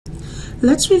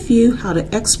Let's review how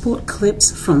to export clips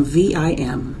from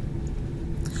ViM.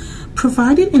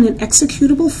 Provided in an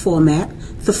executable format,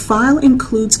 the file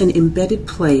includes an embedded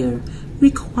player,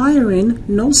 requiring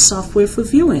no software for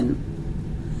viewing.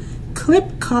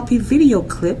 Clip copy video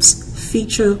clips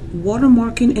feature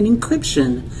watermarking and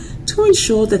encryption to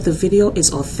ensure that the video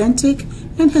is authentic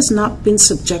and has not been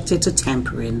subjected to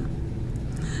tampering.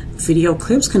 Video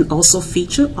clips can also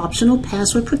feature optional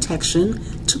password protection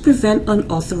to prevent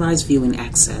unauthorized viewing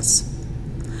access.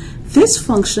 This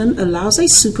function allows a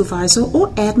supervisor or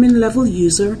admin level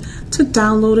user to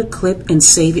download a clip and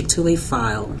save it to a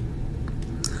file.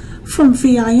 From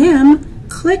ViM,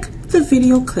 click the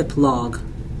video clip log.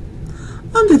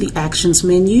 Under the Actions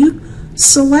menu,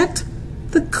 select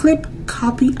the clip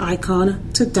copy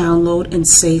icon to download and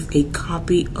save a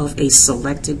copy of a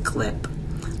selected clip.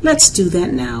 Let's do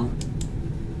that now.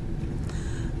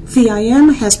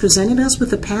 ViM has presented us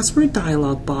with a password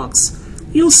dialog box.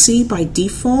 You'll see by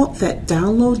default that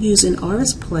download using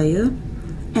RS Player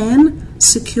and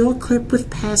secure clip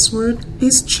with password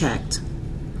is checked.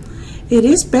 It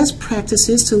is best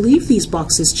practices to leave these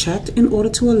boxes checked in order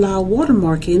to allow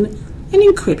watermarking and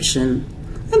encryption,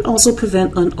 and also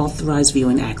prevent unauthorized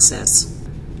viewing access.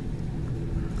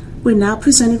 We're now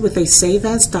presented with a Save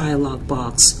As dialog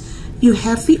box. You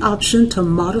have the option to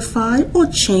modify or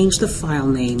change the file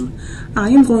name. I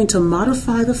am going to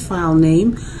modify the file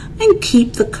name and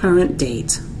keep the current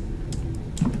date.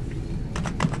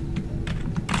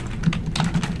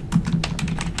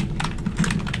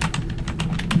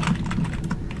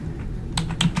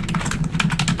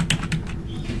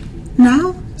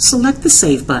 Now, select the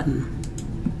Save button.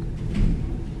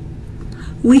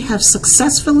 We have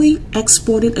successfully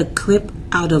exported a clip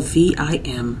out of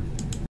ViM.